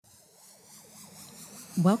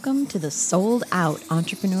Welcome to the Sold Out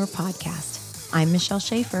Entrepreneur Podcast. I'm Michelle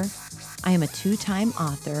Schaefer. I am a 2-time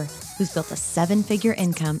author who's built a 7-figure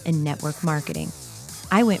income in network marketing.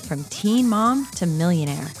 I went from teen mom to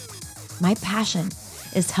millionaire. My passion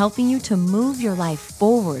is helping you to move your life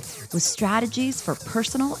forward with strategies for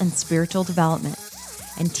personal and spiritual development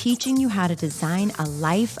and teaching you how to design a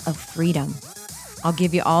life of freedom. I'll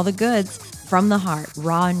give you all the goods from the heart,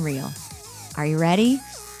 raw and real. Are you ready?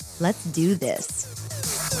 Let's do this.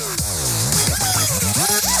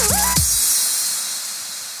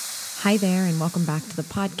 Hi there, and welcome back to the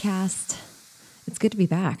podcast. It's good to be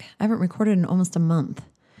back. I haven't recorded in almost a month.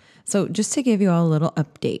 So just to give you all a little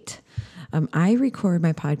update, I record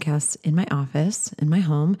my podcasts in my office, in my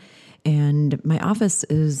home, and my office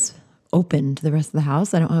is open to the rest of the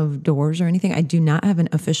house. I don't have doors or anything. I do not have an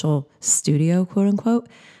official studio, quote unquote.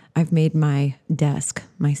 I've made my desk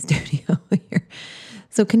my studio here.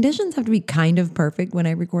 So conditions have to be kind of perfect when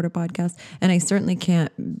I record a podcast, and I certainly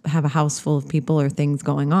can't have a house full of people or things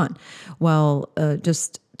going on. Well,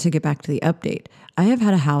 just to get back to the update, I have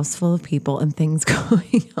had a house full of people and things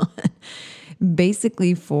going on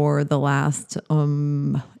basically for the last,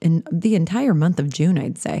 in the entire month of June,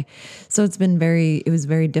 I'd say. So it was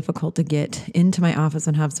very difficult to get into my office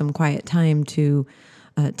and have some quiet time to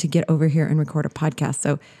get over here and record a podcast.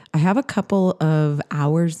 So I have a couple of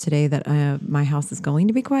hours today that my house is going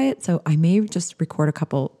to be quiet. So I may just record a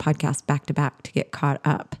couple podcasts back to back to get caught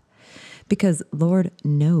up, because Lord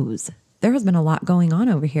knows there has been a lot going on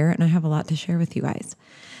over here and I have a lot to share with you guys.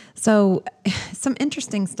 So some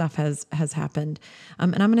interesting stuff has happened.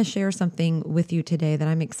 And I'm going to share something with you today that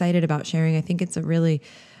I'm excited about sharing. I think it's a really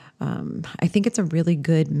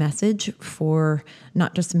good message for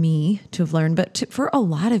not just me to have learned, but for a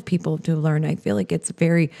lot of people to have learned. I feel like it's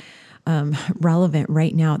very relevant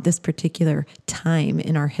right now at this particular time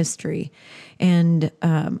in our history. And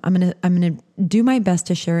I'm gonna do my best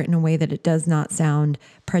to share it in a way that it does not sound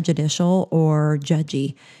prejudicial or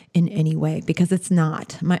judgy in any way, because it's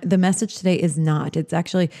not. The message today is not. It's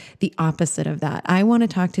actually the opposite of that. I want to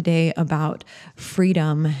talk today about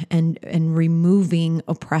freedom and removing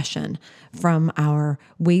oppression from our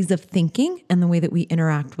ways of thinking and the way that we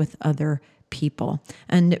interact with other people.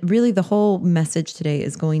 And really the whole message today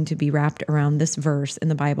is going to be wrapped around this verse in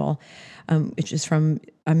the Bible, which is I'm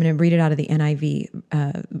going to read it out of the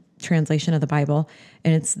NIV translation of the Bible.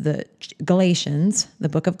 And it's the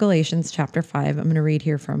book of Galatians, chapter 5. I'm going to read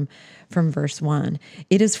here from verse 1.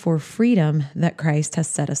 It is for freedom that Christ has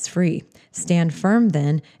set us free. Stand firm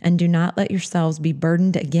then, and do not let yourselves be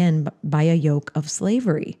burdened again by a yoke of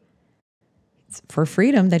slavery. It's for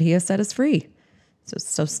freedom that he has set us free.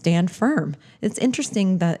 So stand firm. It's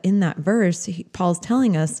interesting that in that verse, Paul's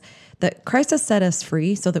telling us that Christ has set us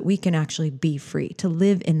free so that we can actually be free, to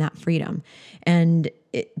live in that freedom. And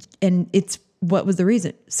it's what was the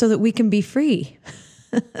reason? So that we can be free.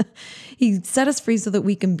 He set us free so that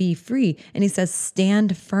we can be free. And he says,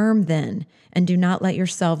 stand firm then, and do not let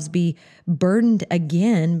yourselves be burdened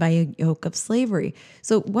again by a yoke of slavery.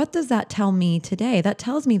 So what does that tell me today? That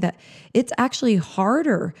tells me that it's actually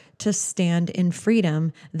harder to stand in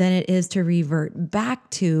freedom than it is to revert back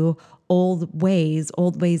to old ways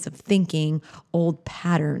of thinking, old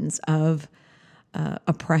patterns of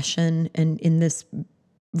oppression. And in this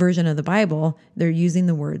version of the Bible, they're using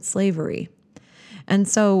the word slavery. And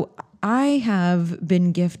so I have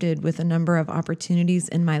been gifted with a number of opportunities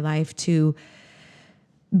in my life to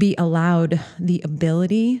be allowed the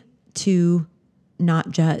ability to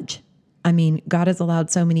not judge. I mean, God has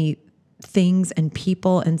allowed so many things and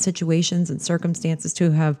people and situations and circumstances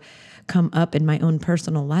to have come up in my own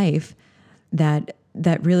personal life that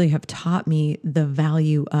really have taught me the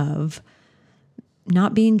value of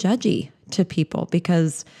not being judgy to people,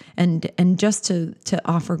 because and just to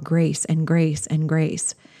offer grace and grace and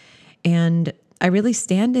grace. And I really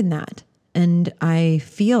stand in that, and I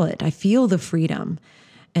feel it. I feel the freedom,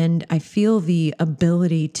 and I feel the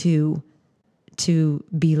ability to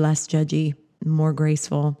be less judgy, more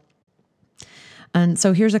graceful. And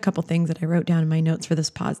so here's a couple things that I wrote down in my notes for this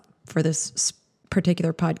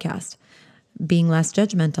particular podcast: being less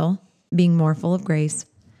judgmental, being more full of grace,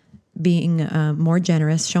 being more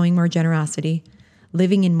generous, showing more generosity,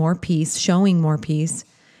 living in more peace, showing more peace,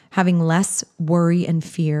 having less worry and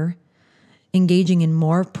fear, engaging in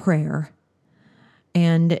more prayer.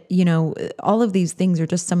 And, all of these things are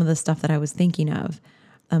just some of the stuff that I was thinking of.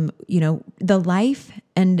 The life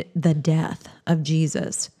and the death of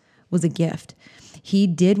Jesus was a gift. He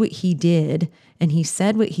did what he did, and he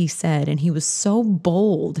said what he said, and he was so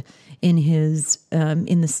bold in his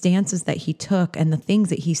in the stances that he took and the things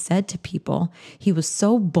that he said to people. He was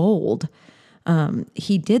so bold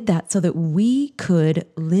He did that so that we could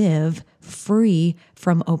live free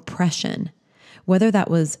from oppression, whether that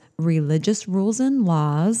was religious rules and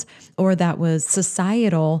laws or that was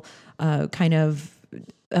societal the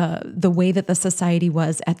way that the society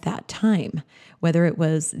was at that time, whether it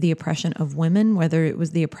was the oppression of women, whether it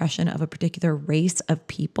was the oppression of a particular race of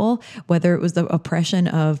people, whether it was the oppression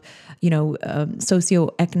of,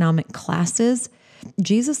 socioeconomic classes.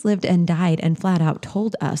 Jesus lived and died and flat out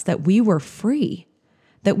told us that we were free,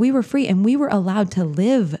 and we were allowed to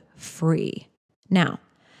live free. Now,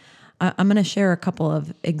 I'm going to share a couple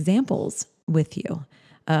of examples with you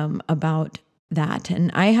about that.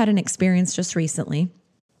 And I had an experience just recently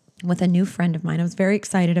with a new friend of mine. I was very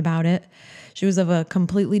excited about it. She was of a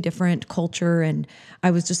completely different culture, and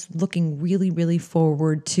I was just looking really, really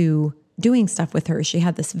forward to doing stuff with her. She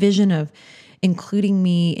had this vision of including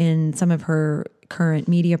me in some of her current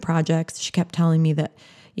media projects. She kept telling me that,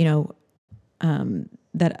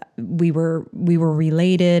 that we were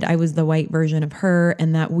related. I was the white version of her,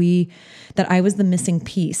 and that I was the missing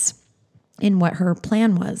piece in what her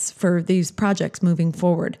plan was for these projects moving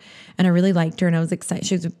forward. And I really liked her, and I was excited.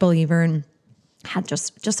 She was a believer and had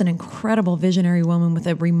just an incredible visionary woman with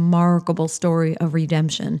a remarkable story of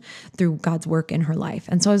redemption through God's work in her life.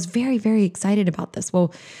 And so I was very, very excited about this.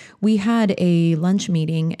 Well, we had a lunch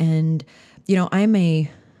meeting, and I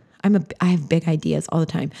have big ideas all the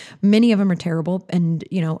time. Many of them are terrible, and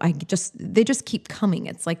they just keep coming.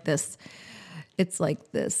 It's like this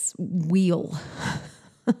wheel.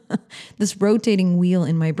 This rotating wheel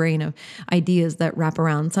in my brain of ideas that wrap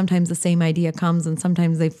around. Sometimes the same idea comes, and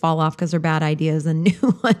sometimes they fall off because they're bad ideas, and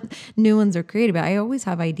new ones are created. But I always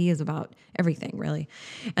have ideas about everything, really.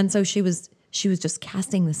 And so she was just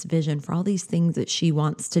casting this vision for all these things that she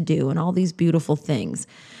wants to do and all these beautiful things.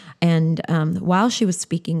 And while she was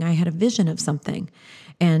speaking, I had a vision of something,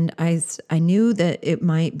 and I knew that it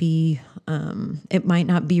might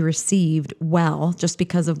not be received well just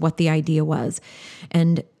because of what the idea was.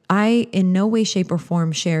 And I, in no way, shape, or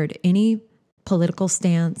form, shared any political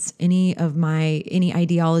stance, any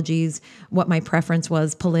ideologies, what my preference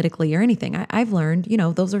was politically or anything. I've learned,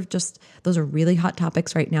 those are really hot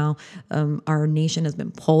topics right now. Our nation has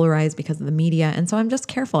been polarized because of the media. And so I'm just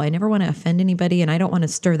careful. I never want to offend anybody, and I don't want to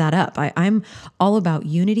stir that up. I'm all about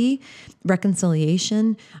unity,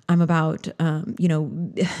 reconciliation. I'm about,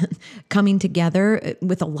 coming together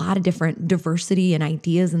with a lot of different diversity and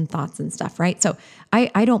ideas and thoughts and stuff, right? So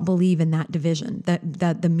I don't believe in that division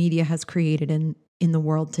that the media has created in the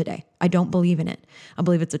world today. I don't believe in it. I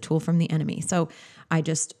believe it's a tool from the enemy. So I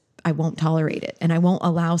won't tolerate it. And I won't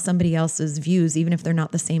allow somebody else's views, even if they're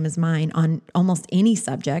not the same as mine, on almost any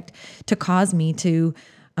subject to cause me to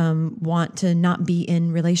want to not be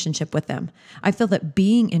in relationship with them. I feel that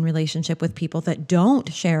being in relationship with people that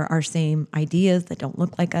don't share our same ideas, that don't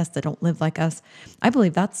look like us, that don't live like us, I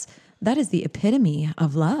believe that is the epitome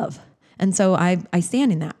of love. And so I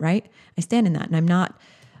stand in that, right? I stand in that, and I'm not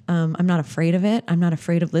afraid of it. I'm not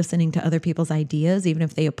afraid of listening to other people's ideas, even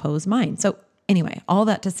if they oppose mine. So anyway, all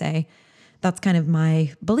that to say, that's kind of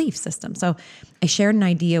my belief system. So I shared an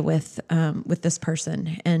idea with this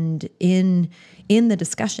person, and in the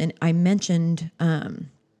discussion, I mentioned the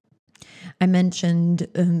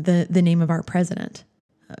name of our president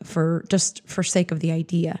for sake of the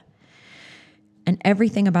idea. And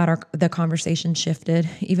everything about the conversation shifted,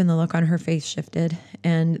 even the look on her face shifted,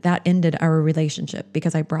 and that ended our relationship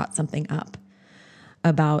because I brought something up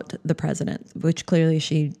about the president, which clearly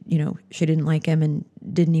she didn't like him and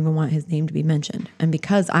didn't even want his name to be mentioned. And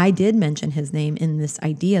because I did mention his name in this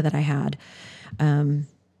idea that I had,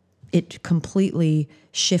 it completely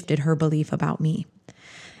shifted her belief about me.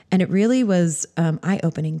 And it really was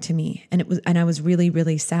eye-opening to me. And I was really,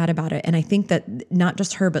 really sad about it. And I think that not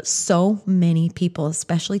just her, but so many people,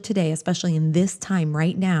 especially today, especially in this time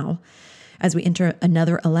right now, as we enter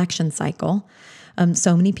another election cycle,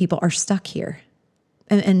 so many people are stuck here.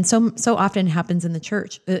 And so often happens in the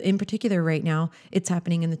church. In particular right now, it's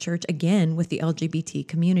happening in the church again with the LGBT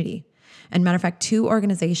community. And matter of fact, 2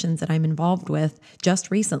 organizations that I'm involved with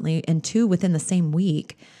just recently, and 2 within the same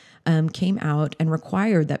week, came out and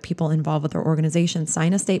required that people involved with their organization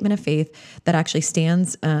sign a statement of faith that actually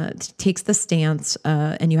takes the stance,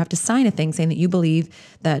 and you have to sign a thing saying that you believe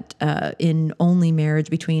that in only marriage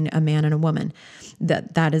between a man and a woman,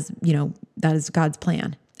 that is God's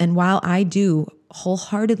plan. And while I do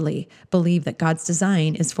wholeheartedly believe that God's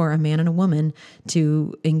design is for a man and a woman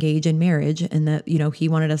to engage in marriage, and that He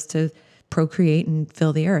wanted us to procreate and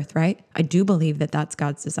fill the earth, right? I do believe that that's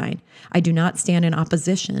God's design. I do not stand in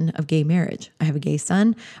opposition of gay marriage. I have a gay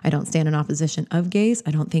son. I don't stand in opposition of gays.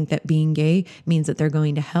 I don't think that being gay means that they're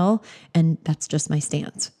going to hell. And that's just my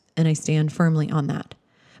stance. And I stand firmly on that.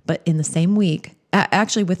 But in the same week,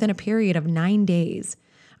 actually within a period of 9 days,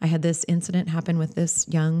 I had this incident happen with this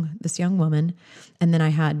young woman, and then I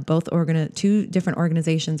had two different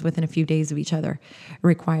organizations within a few days of each other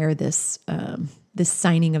require this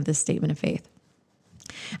signing of this statement of faith.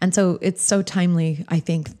 And so it's so timely, I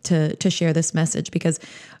think, to share this message, because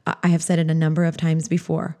I have said it a number of times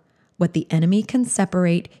before. What the enemy can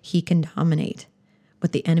separate, he can dominate.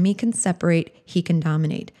 What the enemy can separate, he can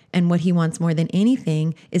dominate. And what he wants more than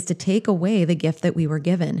anything is to take away the gift that we were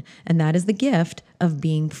given. And that is the gift of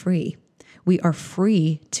being free. We are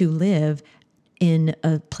free to live in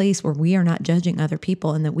a place where we are not judging other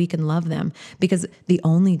people and that we can love them, because the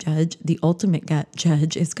only judge, the ultimate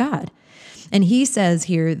judge is God. And he says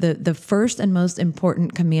here, the first and most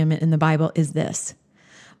important commandment in the Bible is this: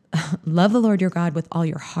 love the Lord your God with all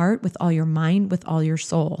your heart, with all your mind, with all your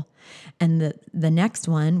soul. And the next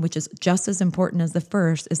one, which is just as important as the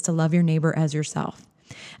first, is to love your neighbor as yourself.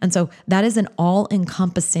 And so that is an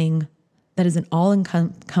all-encompassing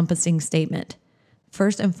statement.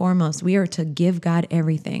 First and foremost, we are to give God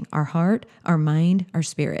everything: our heart, our mind, our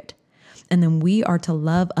spirit. And then we are to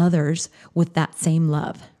love others with that same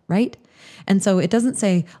love, right? And so it doesn't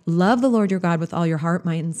say love the Lord your God with all your heart,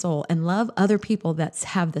 mind, and soul, and love other people that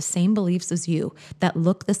have the same beliefs as you, that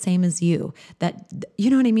look the same as you, that, you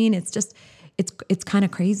know what I mean? It's just, it's kind of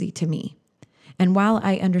crazy to me. And while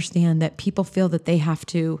I understand that people feel that they have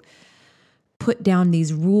to put down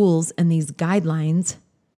these rules and these guidelines,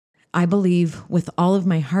 I believe with all of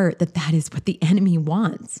my heart that that is what the enemy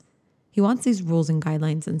wants. He wants these rules and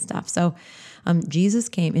guidelines and stuff. So Jesus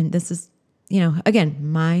came, and this is, again,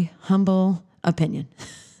 my humble opinion.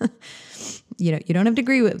 You don't have to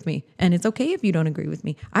agree with me, and it's okay if you don't agree with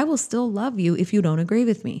me. I will still love you if you don't agree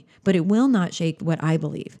with me, but it will not shake what I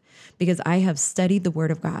believe, because I have studied the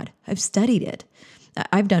Word of God. I've studied it.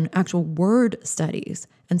 I've done actual word studies.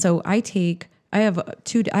 And so I have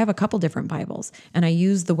a couple different Bibles, and I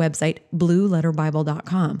use the website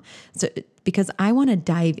blueletterbible.com. So because I want to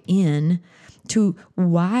dive in to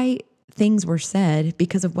why things were said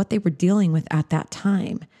because of what they were dealing with at that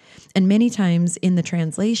time. And many times in the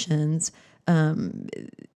translations, I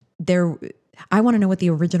want to know what the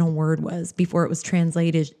original word was before it was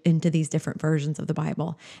translated into these different versions of the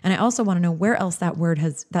Bible. And I also want to know where else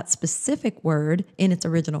that specific word in its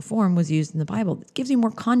original form was used in the Bible. It gives you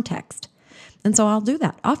more context. And so I'll do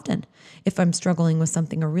that often if I'm struggling with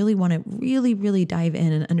something or really want to really dive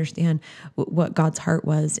in and understand what God's heart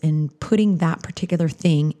was in putting that particular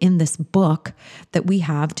thing in this book that we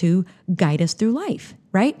have to guide us through life,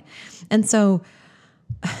 right? And so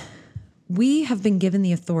we have been given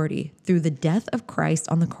the authority through the death of Christ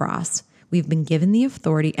on the cross. We've been given the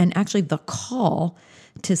authority and actually the call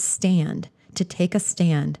to stand, to take a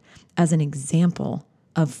stand as an example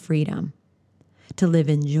of freedom, to live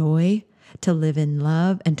in joy, to live in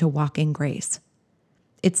love, and to walk in grace.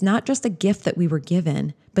 It's not just a gift that we were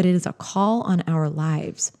given, but it is a call on our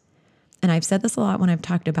lives. And I've said this a lot when I've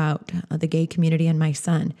talked about the gay community and my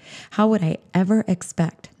son. How would I ever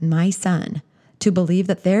expect my son to believe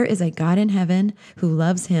that there is a God in heaven who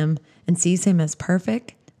loves him and sees him as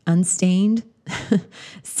perfect, unstained,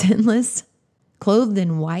 sinless, clothed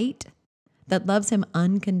in white, that loves him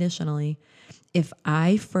unconditionally, if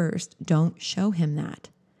I first don't show him that?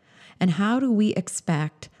 And how do we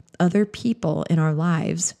expect other people in our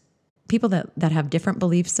lives, people that have different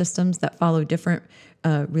belief systems, that follow different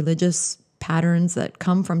religious patterns, that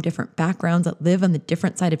come from different backgrounds, that live on the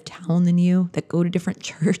different side of town than you, that go to different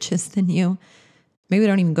churches than you, maybe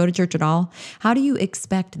don't even go to church at all? How do you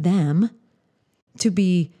expect them to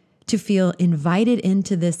feel invited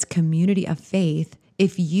into this community of faith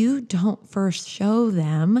if you don't first show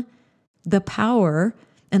them the power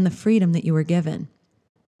and the freedom that you were given?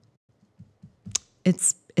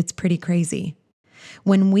 It's pretty crazy.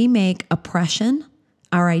 When we make oppression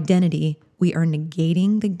our identity, we are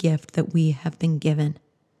negating the gift that we have been given.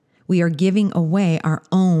 We are giving away our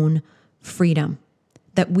own freedom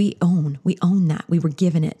that we own. We own that. We were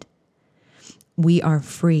given it. We are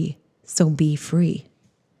free, so be free.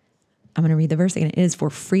 I'm going to read the verse again. It is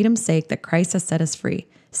for freedom's sake that Christ has set us free.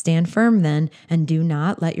 Stand firm then, and do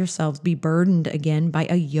not let yourselves be burdened again by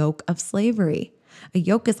a yoke of slavery. A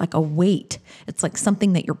yoke is like a weight. It's like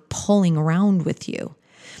something that you're pulling around with you.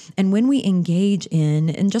 And when we engage in,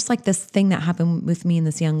 and just like this thing that happened with me and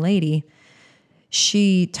this young lady,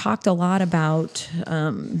 she talked a lot about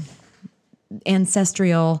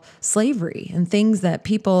ancestral slavery and things that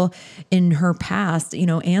people in her past,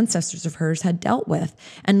 ancestors of hers had dealt with,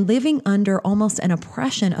 and living under almost an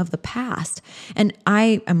oppression of the past. And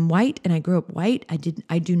I am white and I grew up white.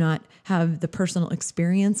 I do not have the personal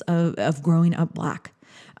experience of growing up Black.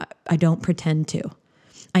 I don't pretend to.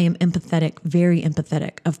 I am empathetic, very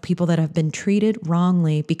empathetic of people that have been treated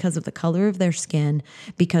wrongly because of the color of their skin,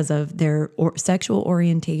 because of their sexual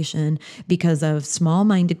orientation, because of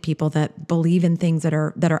small-minded people that believe in things that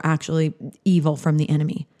are actually evil from the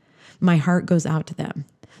enemy. My heart goes out to them.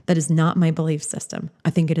 That is not my belief system. I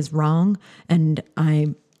think it is wrong, and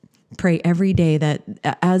I pray every day that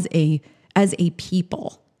as a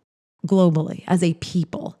people, globally, as a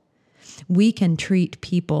people, we can treat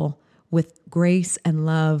people with grace and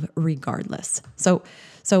love regardless. So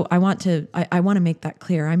I want to make that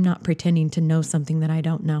clear. I'm not pretending to know something that I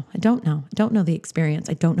don't know. I don't know the experience.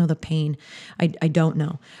 I don't know the pain. I don't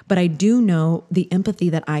know. But I do know the empathy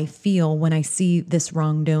that I feel when I see this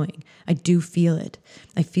wrongdoing. I do feel it.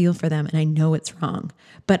 I feel for them and I know it's wrong.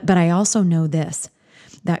 But I also know this,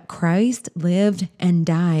 that Christ lived and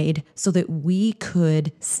died so that we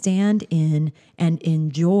could stand in and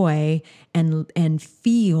enjoy and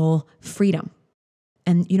feel freedom.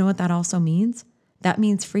 And you know what that also means? That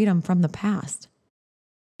means freedom from the past.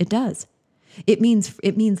 It does. It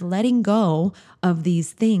means letting go of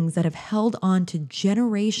these things that have held on to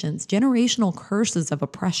generational curses of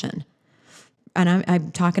oppression. And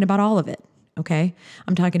I'm talking about all of it, okay?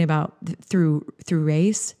 I'm talking about through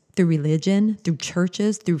race, through religion, through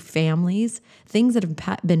churches, through families, things that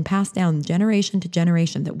have been passed down generation to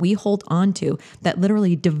generation that we hold on to that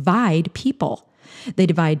literally divide people. They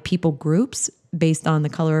divide people groups based on the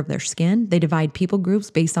color of their skin. They divide people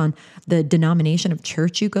groups based on the denomination of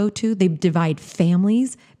church you go to. They divide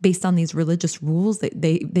families based on these religious rules that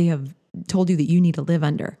they have told you that you need to live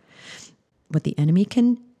under. What the enemy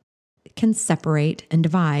can separate and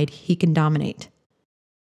divide, he can dominate.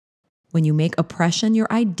 When you make oppression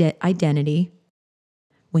your identity,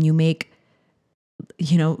 when you make,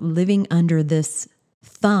 living under this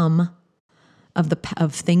thumb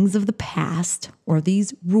of things of the past or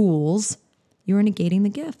these rules, you are negating the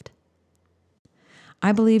gift.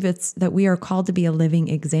 I believe it's that we are called to be a living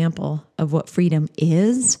example of what freedom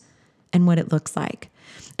is and what it looks like.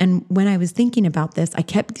 And when I was thinking about this, I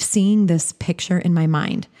kept seeing this picture in my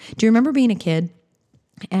mind. Do you remember being a kid?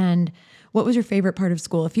 And what was your favorite part of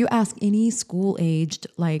school? If you ask any school-aged,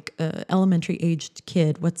 elementary aged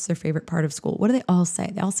kid, what's their favorite part of school? What do they all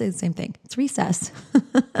say? They all say the same thing. It's recess.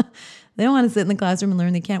 They don't want to sit in the classroom and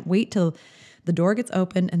learn. They can't wait till the door gets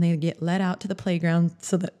open and they get let out to the playground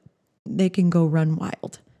so that they can go run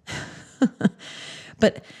wild.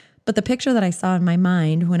 But the picture that I saw in my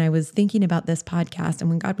mind when I was thinking about this podcast and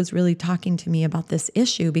when God was really talking to me about this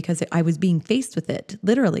issue, because I was being faced with it,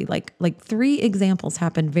 literally, like 3 examples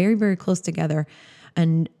happened very, very close together.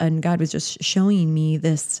 And God was just showing me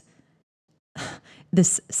this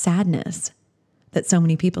sadness that so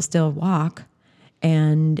many people still walk.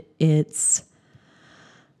 And it's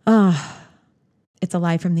a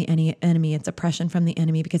lie from the enemy. It's oppression from the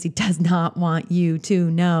enemy because he does not want you to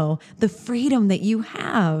know the freedom that you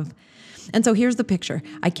have. And so here's the picture.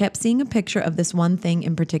 I kept seeing a picture of this one thing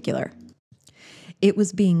in particular. It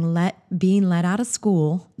was being let out of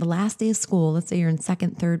school, the last day of school. Let's say you're in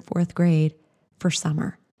 2nd, 3rd, 4th grade for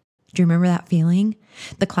summer. Do you remember that feeling?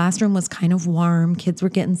 The classroom was kind of warm. Kids were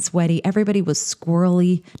getting sweaty. Everybody was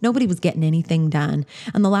squirrely. Nobody was getting anything done.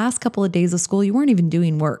 And the last couple of days of school, you weren't even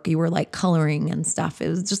doing work. You were like coloring and stuff. It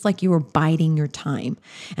was just like you were biding your time.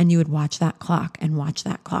 And you would watch that clock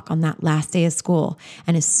on that last day of school.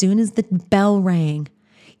 And as soon as the bell rang,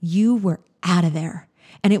 you were out of there.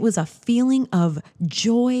 And it was a feeling of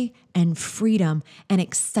joy and freedom and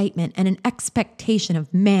excitement and an expectation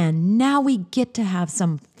of, man, now we get to have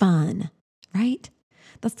some fun, right?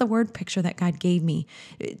 That's the word picture that God gave me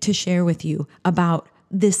to share with you about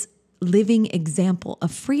this living example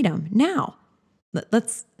of freedom. Now,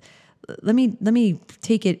 let me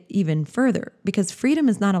take it even further, because freedom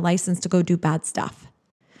is not a license to go do bad stuff.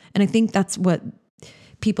 And I think that's what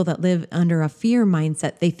people that live under a fear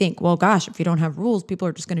mindset, they think, well, gosh, if you don't have rules, people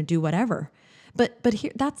are just going to do whatever. But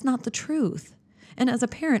here, that's not the truth. And as a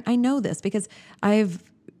parent, I know this because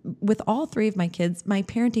with all 3 of my kids, my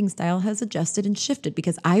parenting style has adjusted and shifted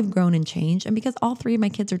because I've grown and changed, and because all 3 of my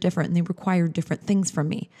kids are different and they require different things from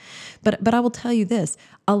me. But I will tell you this,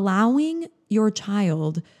 allowing your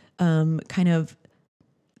child kind of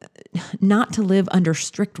not to live under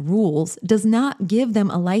strict rules does not give them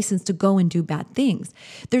a license to go and do bad things.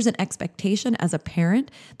 There's an expectation as a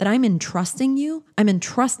parent that I'm entrusting you. I'm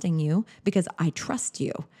entrusting you because I trust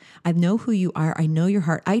you. I know who you are. I know your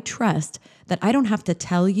heart. I trust that I don't have to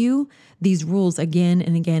tell you these rules again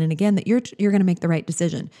and again and again, that you're going to make the right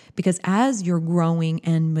decision. Because as you're growing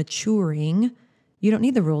and maturing, you don't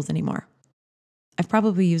need the rules anymore. I've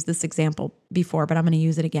probably used this example before, but I'm going to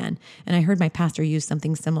use it again. And I heard my pastor use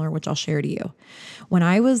something similar, which I'll share to you. When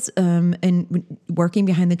I was working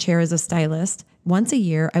behind the chair as a stylist, once a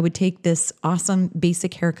year, I would take this awesome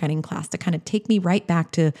basic haircutting class to kind of take me right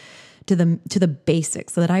back to the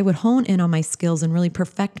basics, so that I would hone in on my skills and really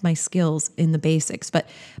perfect my skills in the basics.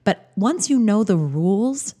 But once you know the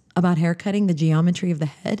rules about haircutting, the geometry of the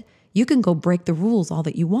head, you can go break the rules all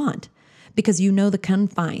that you want, because you know the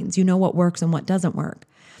confines, you know what works and what doesn't work.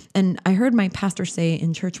 And I heard my pastor say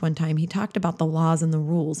in church one time, he talked about the laws and the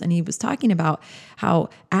rules. And he was talking about how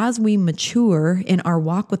as we mature in our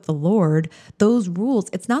walk with the Lord, those rules,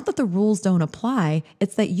 it's not that the rules don't apply,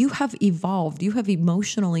 it's that you have evolved, you have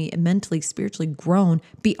emotionally, mentally, spiritually grown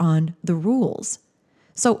beyond the rules.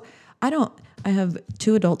 So I have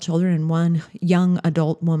 2 adult children and 1 young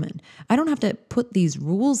adult woman. I don't have to put these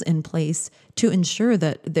rules in place to ensure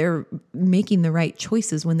that they're making the right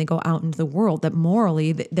choices when they go out into the world, that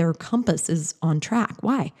morally their compass is on track.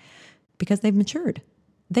 Why? Because they've matured.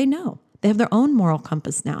 They know. They have their own moral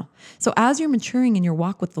compass now. So as you're maturing in your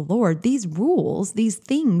walk with the Lord, these rules, these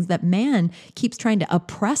things that man keeps trying to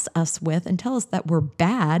oppress us with and tell us that we're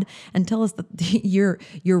bad and tell us that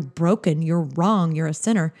you're broken, you're wrong, you're a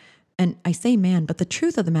sinner. And I say man, but the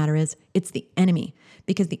truth of the matter is it's the enemy,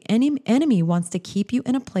 because the enemy wants to keep you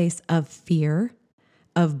in a place of fear,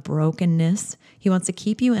 of brokenness. He wants to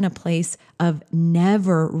keep you in a place of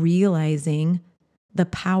never realizing the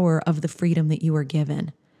power of the freedom that you were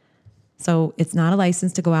given. So it's not a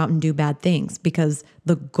license to go out and do bad things, because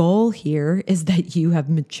the goal here is that you have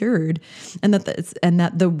matured, and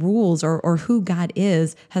that the rules or who God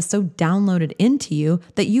is has so downloaded into you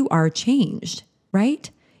that you are changed, right?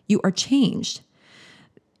 You are changed.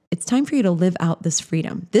 It's time for you to live out this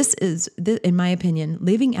freedom. This is, in my opinion,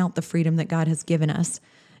 living out the freedom that God has given us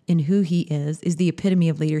in who He is the epitome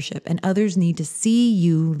of leadership. And others need to see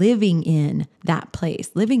you living in that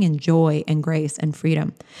place, living in joy and grace and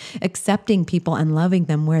freedom, accepting people and loving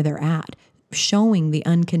them where they're at, showing the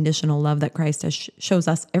unconditional love that Christ shows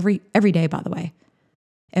us every day, by the way,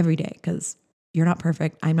 every day, because you're not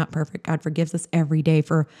perfect. I'm not perfect. God forgives us every day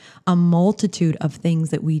for a multitude of things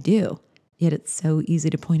that we do. Yet it's so easy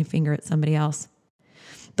to point a finger at somebody else.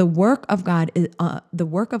 The work of God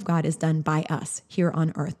is done by us here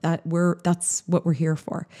on earth. That's what we're here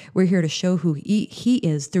for. We're here to show who He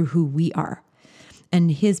is through who we are. And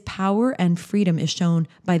His power and freedom is shown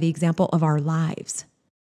by the example of our lives.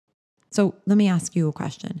 So let me ask you a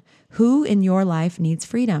question. Who in your life needs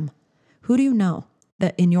freedom? Who do you know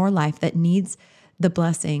that in your life that needs the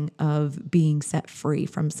blessing of being set free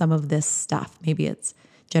from some of this stuff? Maybe it's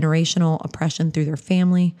generational oppression through their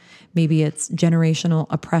family. Maybe it's generational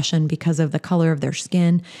oppression because of the color of their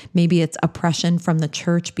skin. Maybe it's oppression from the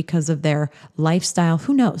church because of their lifestyle.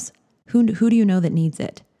 Who knows? Who do you know that needs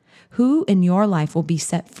it? Who in your life will be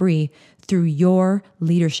set free through your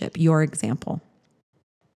leadership, your example?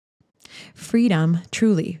 Freedom,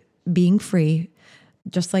 truly, being free,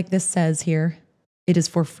 just like this says here, it is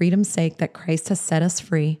for freedom's sake that Christ has set us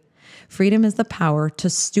free. Freedom is the power to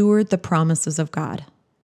steward the promises of God.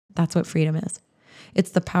 That's what freedom is.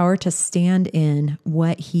 It's the power to stand in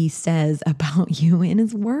what He says about you in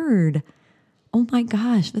His word. Oh my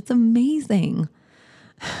gosh, that's amazing.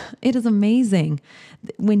 It is amazing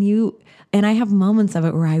and I have moments of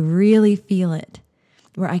it where I really feel it,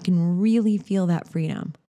 where I can really feel that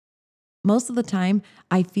freedom. Most of the time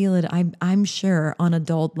I feel it, I'm sure, on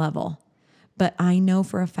adult level. But I know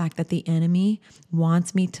for a fact that the enemy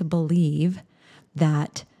wants me to believe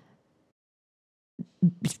that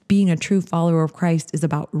being a true follower of Christ is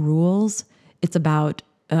about rules. It's about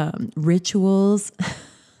rituals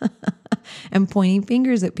and pointing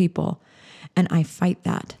fingers at people. And I fight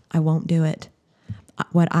that. I won't do it.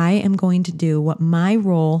 What I am going to do, what my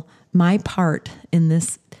role, my part in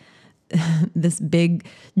this big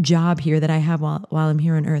job here that I have while I'm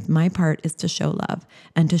here on earth, my part is to show love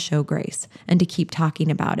and to show grace and to keep talking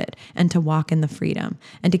about it and to walk in the freedom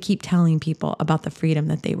and to keep telling people about the freedom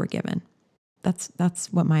that they were given.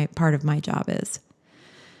 That's what my part of my job is.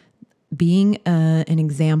 Being an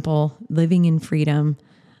example, living in freedom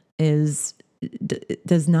is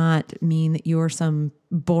does not mean that you're some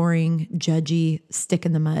boring, judgy, stick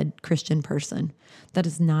in the mud Christian person. That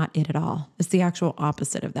is not it at all. It's the actual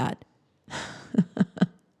opposite of that.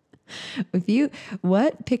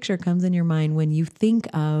 What picture comes in your mind when you think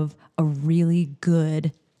of a really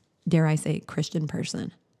good, dare I say, Christian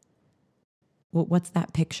person? Well, what's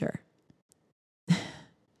that picture?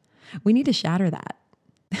 We need to shatter that.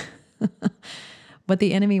 What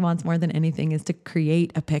the enemy wants more than anything is to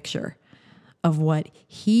create a picture of what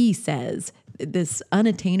he says, this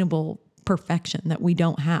unattainable perfection that we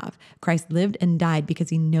don't have. Christ lived and died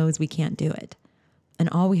because he knows we can't do it. And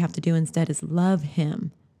all we have to do instead is love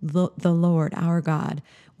him, the Lord, our God,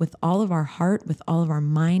 with all of our heart, with all of our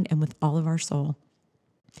mind, and with all of our soul,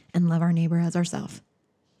 and love our neighbor as ourselves.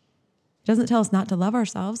 He doesn't tell us not to love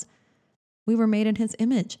ourselves. We were made in his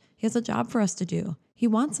image. He has a job for us to do. He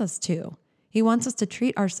wants us to. He wants us to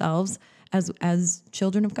treat ourselves as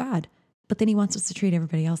children of God, but then he wants us to treat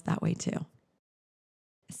everybody else that way too.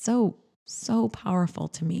 It's so powerful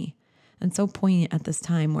to me and so poignant at this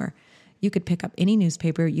time where you could pick up any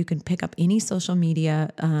newspaper, you could pick up any social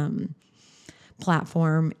media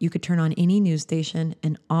platform, you could turn on any news station,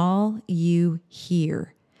 and all you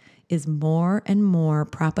hear is more and more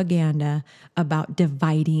propaganda about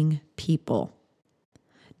dividing people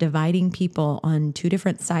on two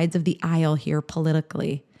different sides of the aisle here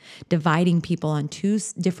politically, dividing people on two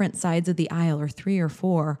different sides of the aisle, or three or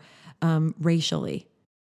four racially.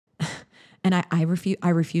 And I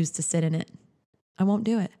refuse to sit in it. I won't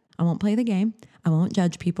do it. I won't play the game. I won't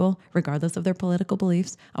judge people regardless of their political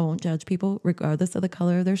beliefs. I won't judge people regardless of the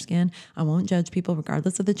color of their skin. I won't judge people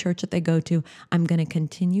regardless of the church that they go to. I'm going to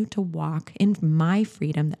continue to walk in my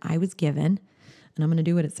freedom that I was given. And I'm going to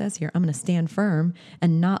do what it says here. I'm going to stand firm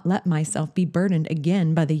and not let myself be burdened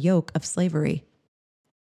again by the yoke of slavery.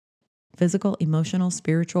 Physical, emotional,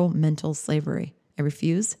 spiritual, mental slavery. I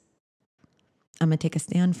refuse. I'm going to take a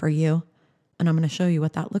stand for you. And I'm going to show you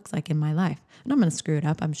what that looks like in my life. And I'm going to screw it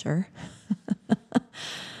up, I'm sure.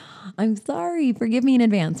 I'm sorry. Forgive me in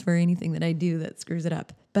advance for anything that I do that screws it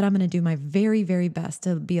up. But I'm going to do my very, very best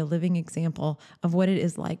to be a living example of what it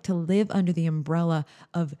is like to live under the umbrella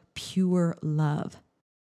of pure love.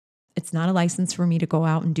 It's not a license for me to go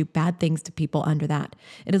out and do bad things to people under that.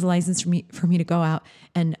 It is a license for me to go out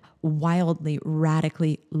and wildly,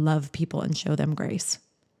 radically love people and show them grace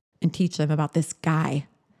and teach them about this guy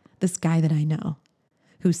that I know,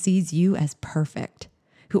 who sees you as perfect,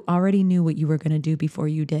 who already knew what you were going to do before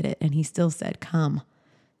you did it. And he still said, come,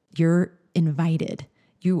 you're invited.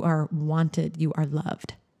 You are wanted. You are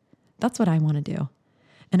loved. That's what I want to do.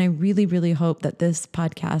 And I really, really hope that this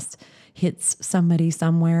podcast hits somebody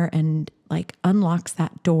somewhere and like unlocks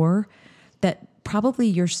that door that probably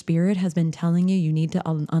your spirit has been telling you need to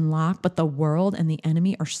unlock, but the world and the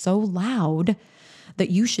enemy are so loud that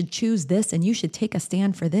you should choose this and you should take a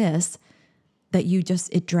stand for this, that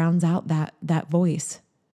it drowns out that voice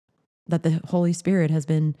that the Holy Spirit has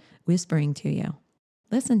been whispering to you.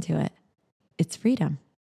 Listen to it. It's freedom.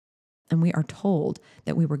 And we are told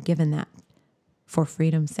that we were given that for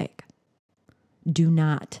freedom's sake. Do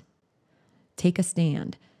not take a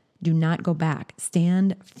stand. Do not go back.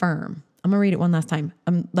 Stand firm. I'm going to read it one last time.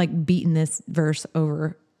 I'm like beating this verse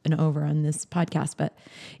over and over on this podcast, but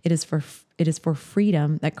it is for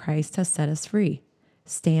freedom that Christ has set us free.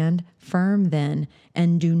 Stand firm then,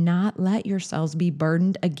 and do not let yourselves be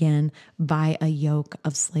burdened again by a yoke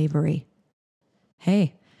of slavery.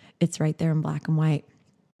 Hey, it's right there in black and white.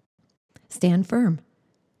 Stand firm,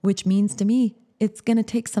 which means to me, it's going to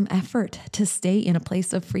take some effort to stay in a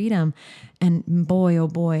place of freedom. And boy, oh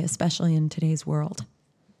boy, especially in today's world,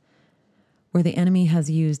 where the enemy has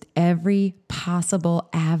used every possible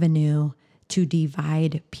avenue to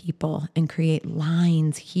divide people and create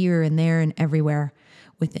lines here and there and everywhere,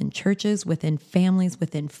 within churches, within families,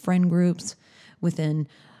 within friend groups, within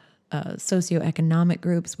socioeconomic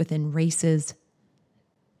groups, within races.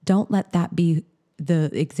 Don't let that be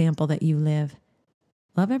the example that you live.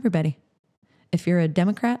 Love everybody. If you're a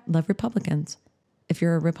Democrat, love Republicans. If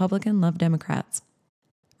you're a Republican, love Democrats.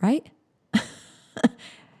 Right?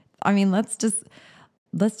 I mean, let's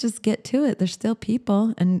just get to it. They're still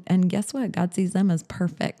people. And guess what? God sees them as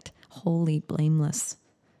perfect, holy, blameless.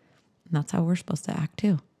 And that's how we're supposed to act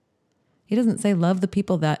too. He doesn't say love the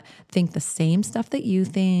people that think the same stuff that you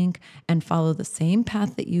think and follow the same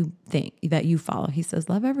path that you think that you follow. He says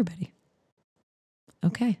love everybody.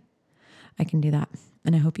 Okay, I can do that.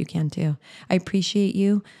 And I hope you can too. I appreciate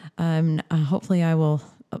you. Hopefully I will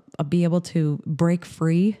be able to break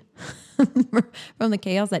free from the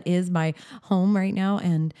chaos that is my home right now.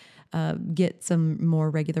 And get some more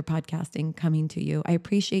regular podcasting coming to you. I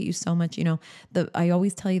appreciate you so much. I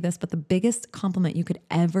always tell you this, but the biggest compliment you could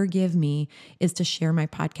ever give me is to share my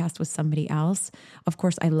podcast with somebody else. Of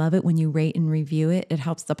course, I love it when you rate and review it. It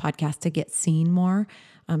helps the podcast to get seen more.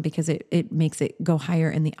 Because it makes it go higher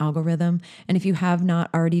in the algorithm. And if you have not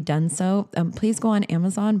already done so, please go on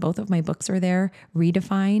Amazon. Both of my books are there,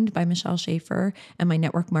 Redefined by Michelle Schaefer and my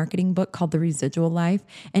network marketing book called The Residual Life.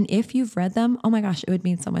 And if you've read them, oh my gosh, it would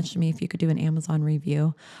mean so much to me if you could do an Amazon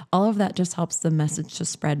review. All of that just helps the message to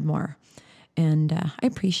spread more. And I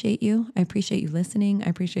appreciate you. I appreciate you listening. I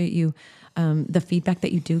appreciate you, the feedback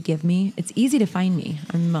that you do give me. It's easy to find me.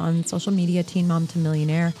 I'm on social media, Teen Mom to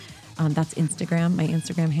Millionaire. That's Instagram, my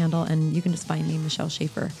Instagram handle. And you can just find me, Michelle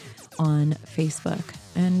Schaefer, on Facebook.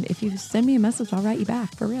 And if you send me a message, I'll write you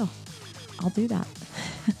back, for real. I'll do that.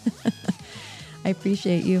 I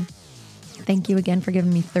appreciate you. Thank you again for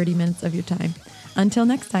giving me 30 minutes of your time. Until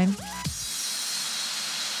next time.